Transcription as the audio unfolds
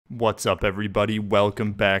What's up, everybody?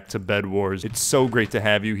 Welcome back to Bed Wars. It's so great to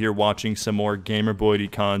have you here watching some more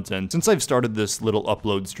GamerBoydy content. Since I've started this little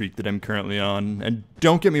upload streak that I'm currently on, and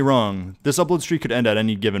don't get me wrong, this upload streak could end at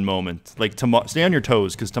any given moment. Like, stay on your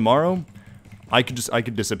toes, because tomorrow, I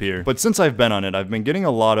could disappear. But since I've been on it, I've been getting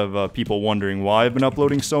a lot of people wondering why I've been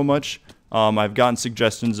uploading so much. I've gotten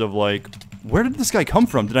suggestions of, like, where did this guy come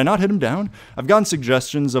from? Did I not hit him down? I've gotten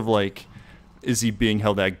suggestions of, like, is he being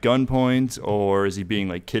held at gunpoint, or is he being,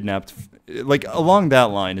 like, kidnapped? Like, along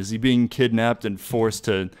that line, is he being kidnapped and forced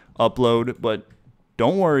to upload? But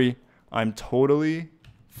don't worry, I'm totally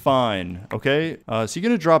fine, okay? Is he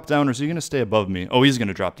gonna drop down, or is he gonna stay above me? Oh, he's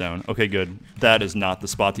gonna drop down. Okay, good. That is not the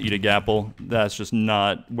spot to eat a gapple. That's just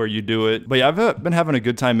not where you do it. But yeah, I've been having a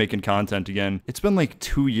good time making content again. It's been like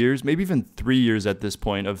 2 years, maybe even 3 years at this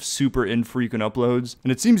point, of super infrequent uploads.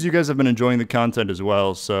 And it seems you guys have been enjoying the content as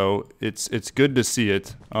well, so it's good to see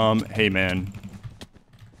it. Hey man.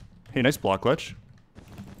 Hey, nice block clutch.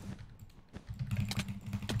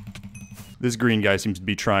 This green guy seems to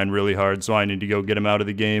be trying really hard, so I need to go get him out of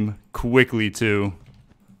the game quickly, too.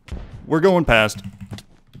 We're going past.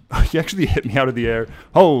 He actually hit me out of the air.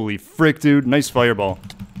 Holy frick, dude. Nice fireball.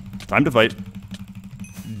 Time to fight.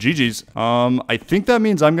 GG's. I think that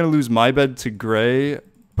means I'm going to lose my bed to Gray,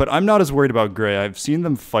 but I'm not as worried about Gray. I've seen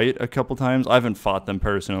them fight a couple times. I haven't fought them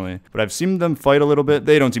personally, but I've seen them fight a little bit.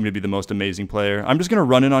 They don't seem to be the most amazing player. I'm just going to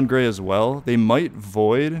run in on Gray as well. They might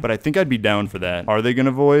void, but I think I'd be down for that. Are they going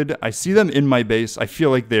to void? I see them in my base. I feel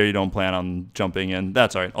like they don't plan on jumping in.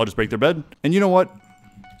 That's all right. I'll just break their bed. And you know what?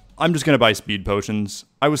 I'm just going to buy speed potions.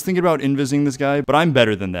 I was thinking about invising this guy, but I'm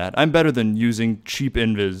better than that. I'm better than using cheap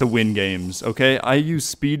invis to win games, okay? I use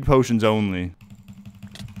speed potions only.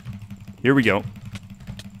 Here we go.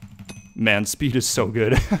 Man, speed is so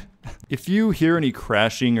good. If you hear any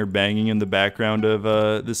crashing or banging in the background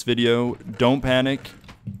of this video, don't panic.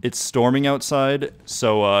 It's storming outside,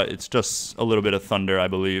 so it's just a little bit of thunder, I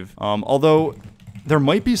believe. Although, there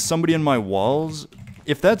might be somebody in my walls.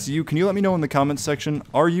 If that's you, can you let me know in the comments section?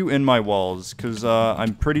 Are you in my walls? Because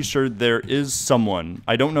I'm pretty sure there is someone.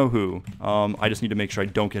 I don't know who. I just need to make sure I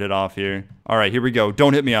don't get it off here. Alright, here we go.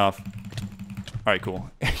 Don't hit me off. Alright,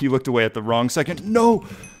 cool. He looked away at the wrong second. No!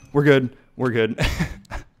 We're good. We're good.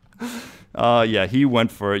 Yeah, he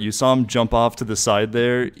went for it. You saw him jump off to the side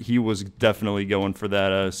there. He was definitely going for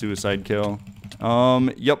that suicide kill.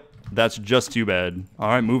 Yep. That's just too bad.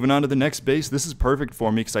 Alright, moving on to the next base. This is perfect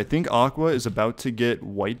for me because I think Aqua is about to get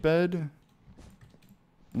white bed.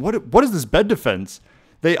 What is this bed defense?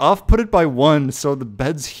 They off-put it by 1, so the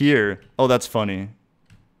bed's here. Oh, that's funny.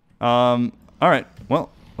 Alright,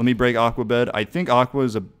 well, let me break Aqua bed. I think Aqua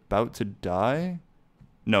is about to die.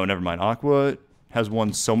 No, never mind. Aqua has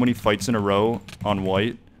won so many fights in a row on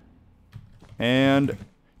white. And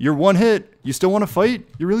you're one hit. You still want to fight?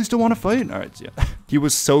 You really still want to fight? Alright, yeah. He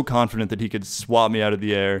was so confident that he could swap me out of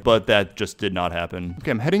the air, but that just did not happen.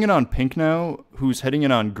 Okay, I'm heading in on pink now, who's heading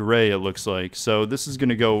in on gray, it looks like. So this is going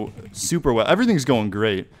to go super well. Everything's going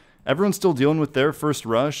great. Everyone's still dealing with their first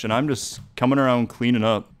rush, and I'm just coming around cleaning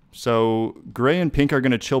up. So gray and pink are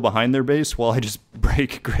going to chill behind their base while I just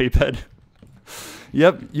break gray bed.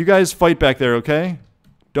 Yep, you guys fight back there, okay?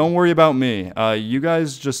 Don't worry about me. You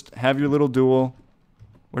guys just have your little duel.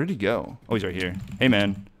 Where did he go? Oh, he's right here. Hey,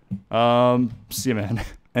 man. See you, man.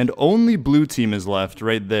 And only blue team is left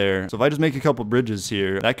right there. So if I just make a couple bridges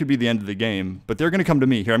here, that could be the end of the game. But they're going to come to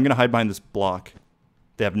me. Here, I'm going to hide behind this block.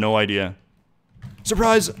 They have no idea.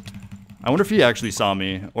 Surprise! I wonder if he actually saw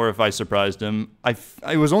me, or if I surprised him.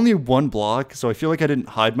 I was only 1 block, so I feel like I didn't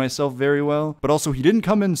hide myself very well. But also, he didn't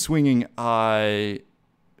come in swinging. I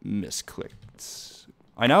misclicked.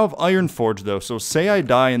 I now have Iron Forge, though, so say I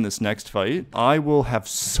die in this next fight, I will have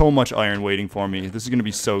so much iron waiting for me. This is going to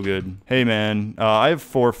be so good. Hey, man, I have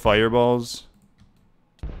 4 fireballs.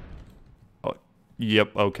 Oh,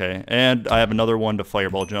 yep, okay. And I have another one to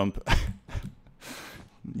fireball jump.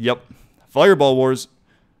 Yep. Fireball wars.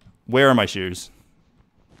 Where are my shears?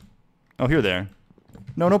 Oh, here they are.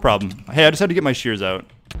 No problem. Hey, I just had to get my shears out.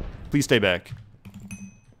 Please stay back.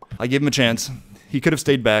 I gave him a chance. He could have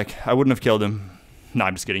stayed back. I wouldn't have killed him. No,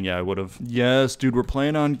 I'm just kidding. Yeah, I would have. Yes, dude, we're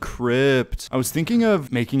playing on Crypt. I was thinking of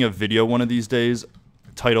making a video one of these days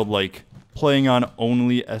titled, like, playing on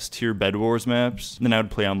only S-tier Bed Wars maps. And then I would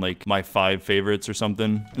play on, like, my 5 favorites or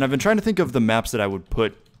something. And I've been trying to think of the maps that I would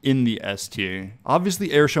put in the S tier. Obviously,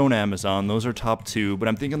 Airshow and Amazon. Those are top 2. But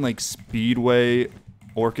I'm thinking, like, Speedway,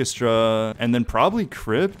 Orchestra, and then probably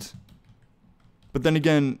Crypt. But then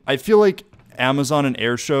again, I feel like Amazon and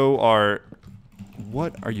Airshow are...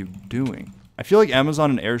 What are you doing? I feel like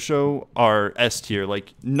Amazon and Airshow are S tier.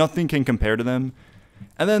 Like, nothing can compare to them.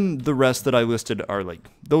 And then the rest that I listed are like,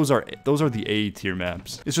 those are the A tier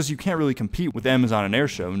maps. It's just you can't really compete with Amazon and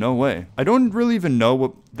Airshow, no way. I don't really even know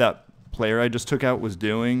what that player I just took out was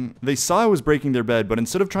doing. They saw I was breaking their bed, but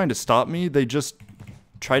instead of trying to stop me, they just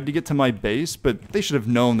tried to get to my base, but they should have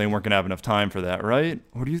known they weren't gonna have enough time for that, right?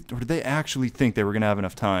 Or did they actually think they were gonna have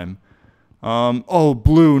enough time? Oh,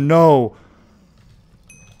 blue, no.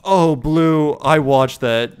 Oh, blue, I watched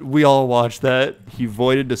that. We all watched that. He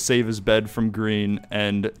voided to save his bed from green,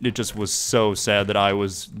 and it just was so sad that I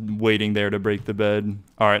was waiting there to break the bed.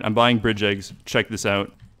 All right, I'm buying bridge eggs. Check this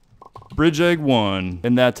out. Bridge egg 1,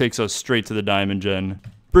 and that takes us straight to the diamond gen.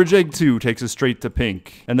 Bridge egg 2 takes us straight to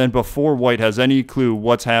pink. And then before white has any clue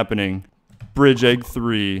what's happening, bridge egg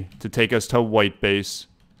 3 to take us to white base.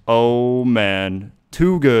 Oh, man.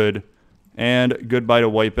 Too good. And goodbye to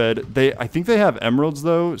white bed. I think they have emeralds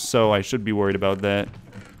though, so I should be worried about that.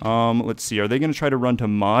 Let's see. Are they going to try to run to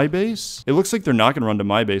my base? It looks like they're not going to run to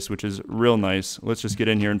my base, which is real nice. Let's just get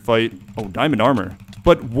in here and fight. Oh, diamond armor.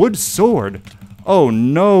 But wood sword. Oh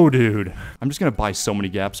no, dude. I'm just going to buy so many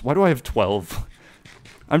gaps. Why do I have 12?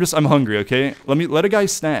 I'm hungry, okay? Let a guy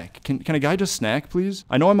snack. Can a guy just snack, please?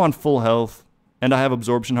 I know I'm on full health and I have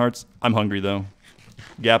absorption hearts. I'm hungry though.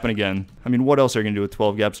 Gapping again. I mean, what else are you going to do with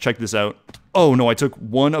 12 gaps? Check this out. Oh, no, I took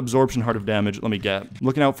 1 absorption heart of damage. Let me gap.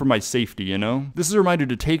 Looking out for my safety, you know? This is a reminder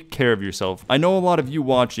to take care of yourself. I know a lot of you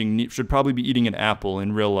watching should probably be eating an apple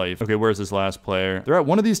in real life. Okay, where's this last player? They're at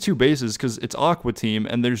one of these 2 bases because it's Aqua Team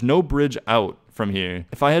and there's no bridge out from here.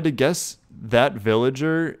 If I had to guess, that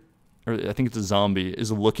villager, or I think it's a zombie,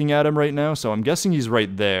 is looking at him right now. So I'm guessing he's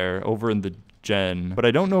right there over in the gen, but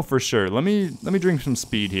I don't know for sure. Let me drink some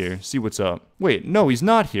speed here, see what's up. Wait, no, he's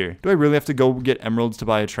not here. Do I really have to go get emeralds to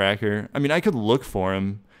buy a tracker? I mean, I could look for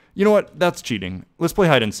him. You know what? That's cheating. Let's play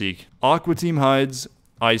hide and seek. Aqua Team hides,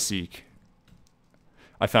 I seek.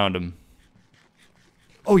 I found him.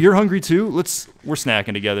 Oh, you're hungry too? We're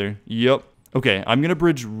snacking together. Yep. Okay, I'm gonna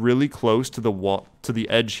bridge really close to the wall, to the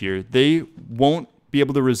edge here. They won't be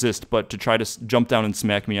able to resist, but to try to jump down and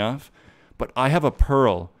smack me off. But I have a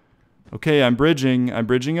pearl. Okay, I'm bridging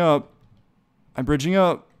up. I'm bridging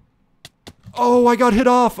up. Oh, I got hit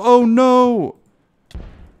off. Oh, no.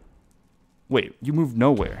 Wait, you moved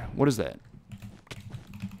nowhere. What is that?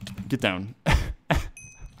 Get down.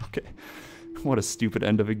 Okay. What a stupid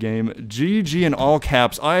end of a game. GG in all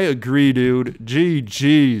caps. I agree, dude.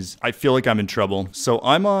 GG's. I feel like I'm in trouble. So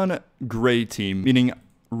I'm on gray team, meaning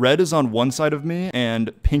red is on one side of me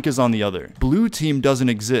and pink is on the other. Blue team doesn't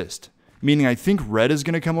exist. Meaning I think red is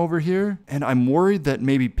going to come over here, and I'm worried that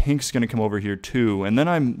maybe pink's going to come over here too, and then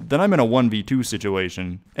I'm in a 1v2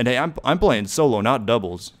 situation. And hey, I'm playing solo, not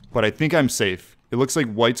doubles, but I think I'm safe. It looks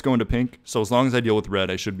like white's going to pink, so as long as I deal with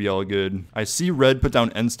red, I should be all good. I see red put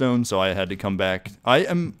down endstone, so I had to come back.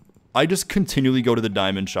 I just continually go to the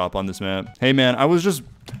diamond shop on this map. Hey man, I was just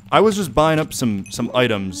buying up some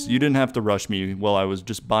items. You didn't have to rush me while I was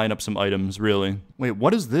just buying up some items, really. Wait,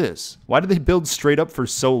 what is this? Why did they build straight up for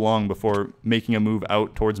so long before making a move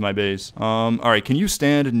out towards my base? Alright, can you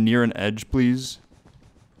stand near an edge, please?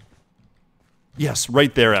 Yes,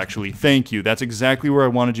 right there, actually. Thank you. That's exactly where I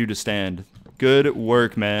wanted you to stand. Good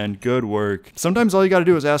work, man. Good work. Sometimes all you gotta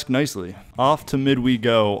do is ask nicely. Off to mid we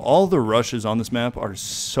go. All the rushes on this map are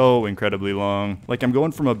so incredibly long. Like, I'm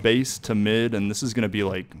going from a base to mid, and this is gonna be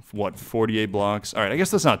like, what, 48 blocks? Alright, I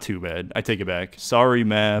guess that's not too bad. I take it back. Sorry,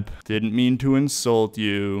 map. Didn't mean to insult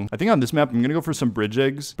you. I think on this map, I'm gonna go for some bridge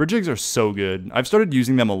eggs. Bridge eggs are so good. I've started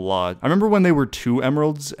using them a lot. I remember when they were 2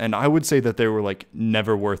 emeralds, and I would say that they were, like,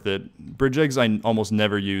 never worth it. Bridge eggs I almost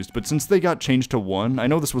never used, but since they got changed to 1, I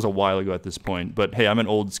know this was a while ago at this point, but hey, I'm an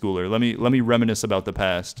old schooler. Let me reminisce about the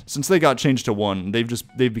past. Since they got changed to 1,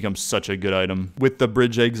 they've become such a good item. With the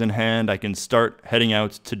bridge eggs in hand, I can start heading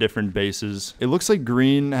out to different bases. It looks like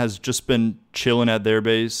green has just been chilling at their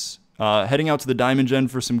base. Heading out to the diamond gen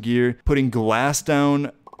for some gear, putting glass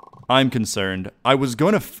down. I'm concerned. I was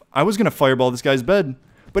gonna fireball this guy's bed,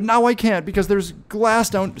 but now I can't because there's glass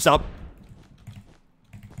down. Stop.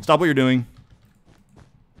 Stop what you're doing.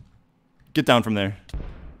 Get down from there.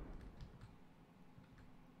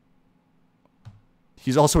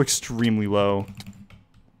 He's also extremely low.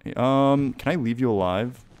 Can I leave you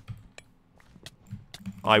alive?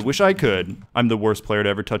 I wish I could. I'm the worst player to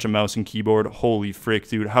ever touch a mouse and keyboard. Holy frick,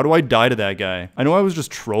 dude. How do I die to that guy? I know I was just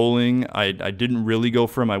trolling. I didn't really go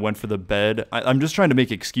for him. I went for the bed. I'm just trying to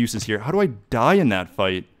make excuses here. How do I die in that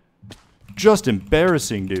fight? Just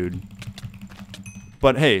embarrassing, dude.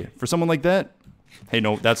 But hey, for someone like that, hey,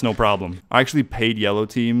 no, that's no problem. I actually paid yellow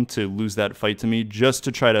team to lose that fight to me just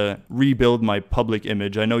to try to rebuild my public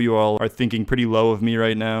image. I know you all are thinking pretty low of me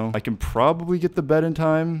right now. I can probably get the bed in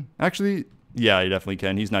time. Actually, Yeah, he definitely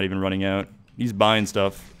can. He's not even running out. He's buying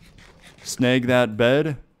stuff. Snag that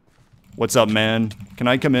bed. What's up, man? Can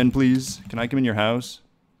I come in, please? Can I come in your house?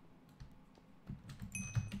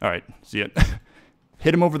 Alright, see it.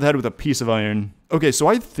 Hit him over the head with a piece of iron. Okay, so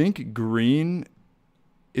I think green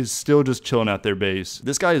is still just chilling at their base.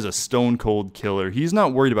 This guy is a stone cold killer. He's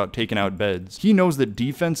not worried about taking out beds. He knows that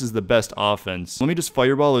defense is the best offense. Let me just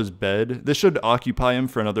fireball his bed. This should occupy him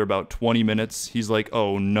for another about 20 minutes. He's like,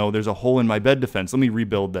 oh no, there's a hole in my bed defense. Let me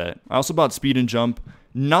rebuild that. I also bought speed and jump.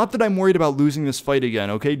 Not that I'm worried about losing this fight again,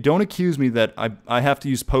 okay? Don't accuse me that I have to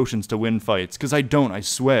use potions to win fights, because I don't, I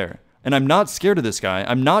swear. And I'm not scared of this guy.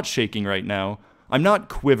 I'm not shaking right now. I'm not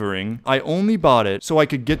quivering. I only bought it so I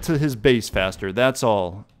could get to his base faster. That's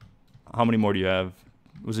all. How many more do you have?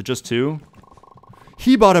 Was it just 2?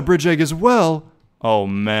 He bought a bridge egg as well. Oh,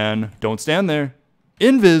 man. Don't stand there.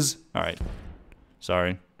 Invis. All right.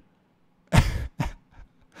 Sorry.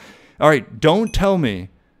 All right. Don't tell me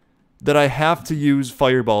that I have to use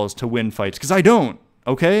fireballs to win fights, because I don't.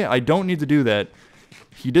 Okay? I don't need to do that.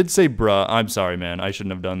 He did say bruh. I'm sorry, man. I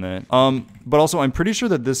shouldn't have done that. But also, I'm pretty sure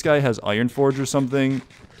that this guy has Iron Forge or something.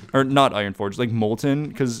 Or not Iron Forge, like Molten,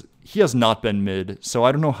 because he has not been mid. So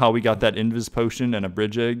I don't know how we got that Invis Potion and a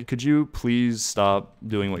Bridge Egg. Could you please stop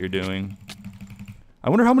doing what you're doing? I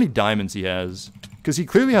wonder how many diamonds he has. Because he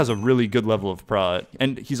clearly has a really good level of prot.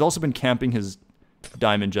 And he's also been camping his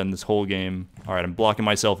diamond gen this whole game. Alright, I'm blocking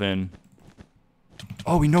myself in.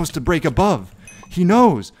 Oh, he knows to break above. He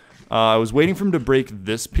knows. I was waiting for him to break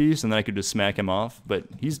this piece, and then I could just smack him off. But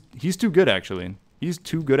he's too good, actually. He's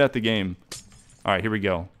too good at the game. All right, here we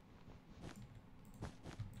go.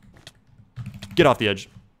 Get off the edge.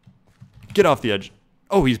 Get off the edge.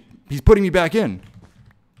 Oh, he's putting me back in.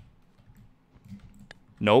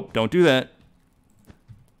 Nope, don't do that.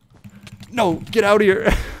 No, get out of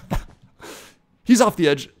here. He's off the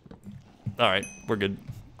edge. All right, we're good.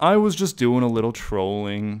 I was just doing a little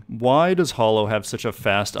trolling. Why does Hollow have such a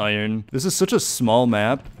fast iron? This is such a small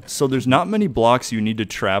map, so there's not many blocks you need to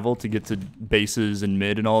travel to get to bases and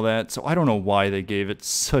mid and all that, so I don't know why they gave it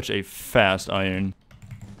such a fast iron.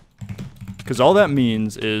 Because all that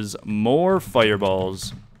means is more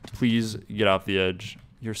fireballs. Please get off the edge.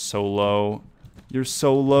 You're so low. You're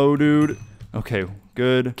so low, dude. Okay,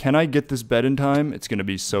 good. Can I get this bed in time? It's gonna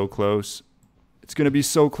be so close. It's gonna be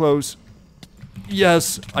so close.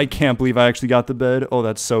 Yes, I can't believe I actually got the bed. Oh,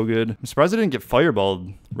 that's so good. I'm surprised I didn't get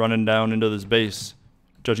fireballed running down into this base,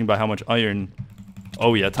 judging by how much iron.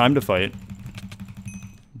 Oh yeah, time to fight.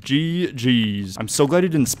 GG's. I'm so glad he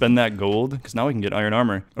didn't spend that gold, because now I can get iron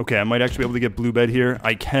armor. Okay, I might actually be able to get blue bed here.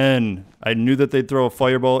 I can. I knew that they'd throw a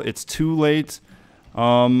fireball. It's too late.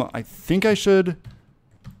 I think I should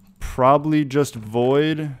probably just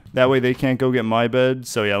void. That way they can't go get my bed.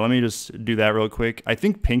 So yeah, let me just do that real quick. I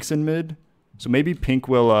think pink's in mid. So maybe pink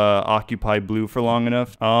will occupy blue for long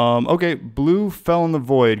enough. Okay, blue fell in the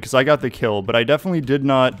void because I got the kill, but I definitely did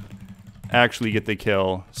not actually get the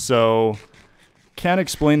kill. So, can't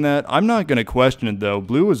explain that. I'm not going to question it though.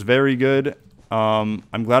 Blue was very good. I'm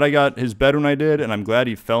glad I got his bed when I did, and I'm glad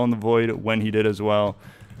he fell in the void when he did as well.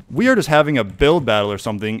 We are just having a build battle or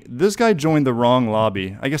something. This guy joined the wrong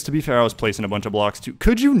lobby. I guess to be fair, I was placing a bunch of blocks too.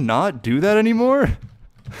 Could you not do that anymore?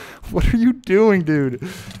 What are you doing, dude?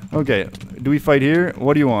 Okay, do we fight here?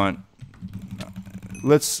 What do you want?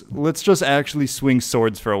 Let's just actually swing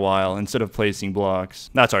swords for a while instead of placing blocks.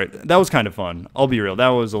 That's alright. That was kind of fun. I'll be real. That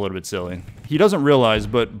was a little bit silly. He doesn't realize,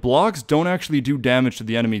 but blocks don't actually do damage to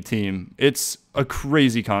the enemy team. It's a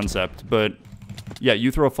crazy concept, but yeah,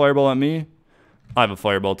 you throw a fireball at me, I have a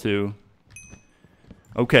fireball too.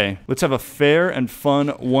 Okay, let's have a fair and fun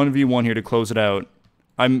 1v1 here to close it out.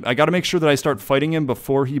 I gotta make sure that I start fighting him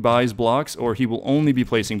before he buys blocks, or he will only be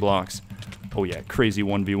placing blocks. Oh yeah, crazy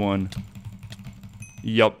 1v1.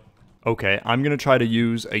 Yup. Okay, I'm gonna try to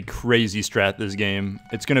use a crazy strat this game.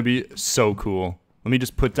 It's gonna be so cool. Let me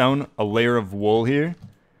just put down a layer of wool here,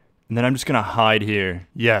 and then I'm just gonna hide here.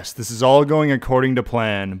 Yes, this is all going according to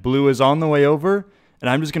plan. Blue is on the way over,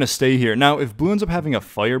 and I'm just gonna stay here. Now, if blue ends up having a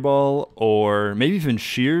fireball, or maybe even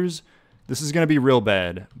shears, this is going to be real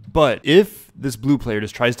bad. But if this blue player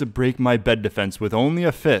just tries to break my bed defense with only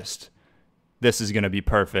a fist, this is going to be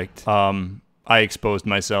perfect. I exposed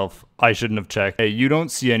myself. I shouldn't have checked. Hey, you don't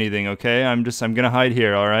see anything, okay? I'm going to hide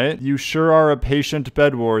here, all right? You sure are a patient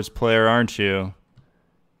bedwars player, aren't you?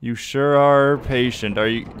 You sure are patient. Are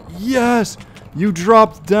you? Yes! You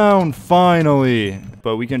dropped down, finally.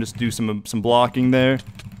 But we can just do some blocking there.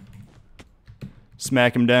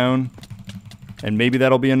 Smack him down. And maybe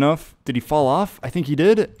that'll be enough. Did he fall off? I think he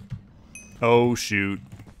did. Oh, shoot.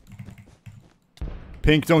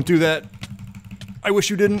 Pink, don't do that. I wish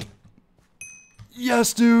you didn't.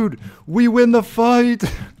 Yes, dude. We win the fight.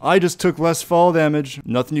 I just took less fall damage.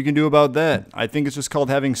 Nothing you can do about that. I think it's just called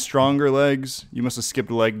having stronger legs. You must have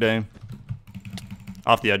skipped leg day.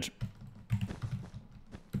 Off the edge.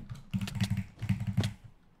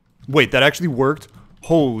 Wait, that actually worked?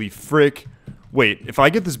 Holy frick. Wait, if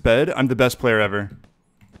I get this bed, I'm the best player ever.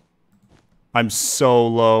 I'm so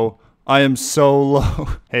low. I am so low.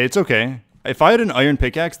 Hey, it's okay. If I had an iron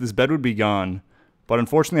pickaxe, this bed would be gone. But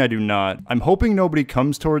unfortunately, I do not. I'm hoping nobody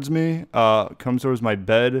comes towards me, comes towards my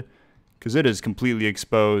bed, because it is completely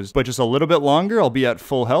exposed. But just a little bit longer, I'll be at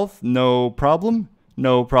full health. No problem.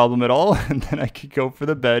 No problem at all. And then I could go for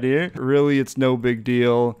the bed here. Really, it's no big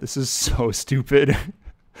deal. This is so stupid.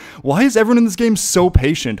 Why is everyone in this game so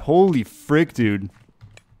patient? Holy frick, dude.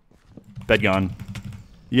 Bed gone.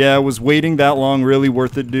 Yeah, was waiting that long really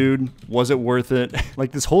worth it, dude? Was it worth it?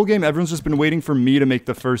 Like, this whole game, everyone's just been waiting for me to make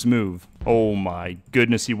the first move. Oh my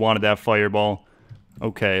goodness, he wanted that fireball.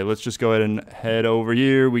 Okay, let's just go ahead and head over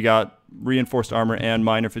here. We got reinforced armor and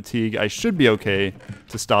minor fatigue. I should be okay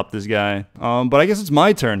to stop this guy. But I guess it's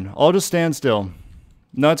my turn. I'll just stand still.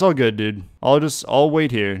 No, it's all good, dude. I'll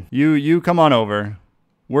wait here. You come on over.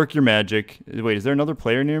 Work your magic. Wait, is there another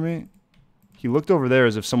player near me? He looked over there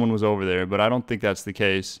as if someone was over there, but I don't think that's the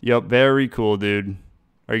case. Yep, very cool, dude.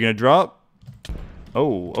 Are you gonna drop?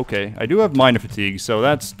 Oh, okay. I do have minor fatigue, so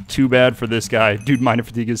that's too bad for this guy. Dude, minor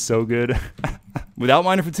fatigue is so good. Without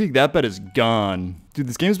minor fatigue, that bet is gone. Dude,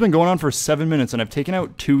 this game's been going on for 7 minutes, and I've taken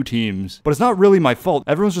out 2 teams. But it's not really my fault.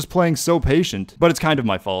 Everyone's just playing so patient. But it's kind of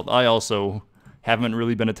my fault. I also haven't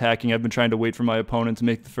really been attacking. I've been trying to wait for my opponent to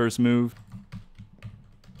make the first move.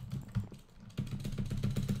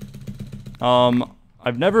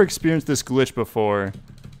 I've never experienced this glitch before,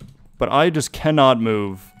 but I just cannot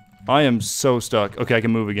move. I am so stuck. Okay, I can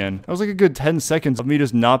move again. That was like a good 10 seconds of me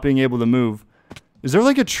just not being able to move. Is there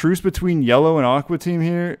like a truce between yellow and aqua team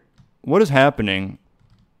here? What is happening?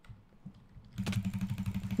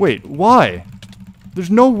 Wait, why? There's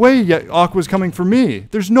no way aqua's coming for me.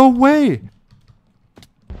 There's no way.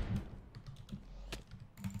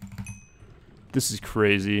 This is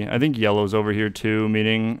crazy. I think yellow's over here too,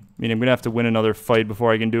 meaning I'm gonna have to win another fight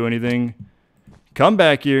before I can do anything. Come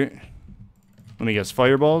back here. Let me guess,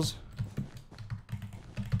 fireballs?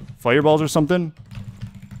 Fireballs or something?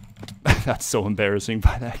 That's so embarrassing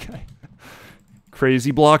by that guy.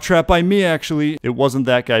 Crazy block trap by me, actually. It wasn't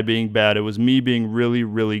that guy being bad. It was me being really,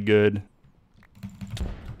 really good.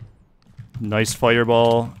 Nice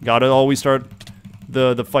fireball. Gotta always start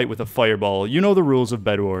the fight with a fireball. You know the rules of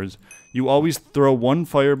Bed Wars. You always throw one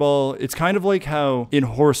fireball. It's kind of like how in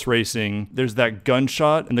horse racing, there's that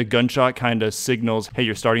gunshot, and the gunshot kind of signals, hey,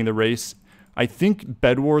 you're starting the race. I think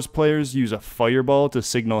Bed Wars players use a fireball to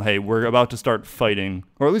signal, hey, we're about to start fighting.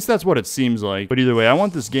 Or at least that's what it seems like. But either way, I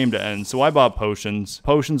want this game to end, so I bought potions.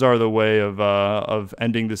 Potions are the way of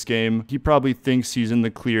ending this game. He probably thinks he's in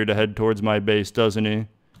the clear to head towards my base, doesn't he?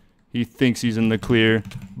 He thinks he's in the clear,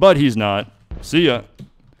 but he's not. See ya.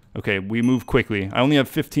 Okay, we move quickly. I only have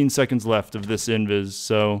 15 seconds left of this invis,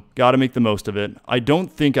 so gotta make the most of it. I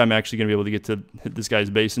don't think I'm actually gonna be able to get to hit this guy's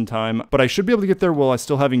base in time, but I should be able to get there while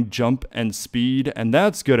still having jump and speed, and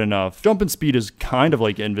that's good enough. Jump and speed is kind of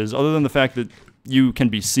like invis, other than the fact that you can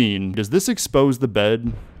be seen. Does this expose the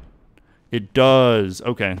bed? It does.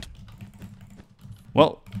 Okay.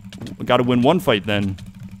 Well, gotta win one fight then.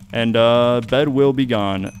 And bed will be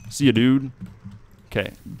gone. See ya, dude.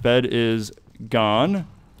 Okay, bed is gone.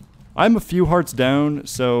 I'm a few hearts down,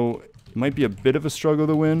 so it might be a bit of a struggle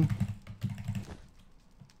to win.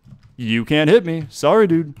 You can't hit me. Sorry,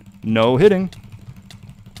 dude. No hitting.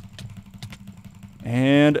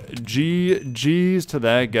 And GG's to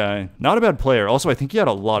that guy. Not a bad player. Also, I think he had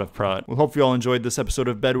a lot of prot. Well, hope you all enjoyed this episode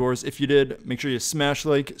of Bed Wars. If you did, make sure you smash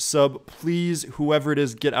like, sub, please, whoever it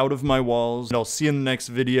is, get out of my walls. And I'll see you in the next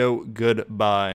video. Goodbye.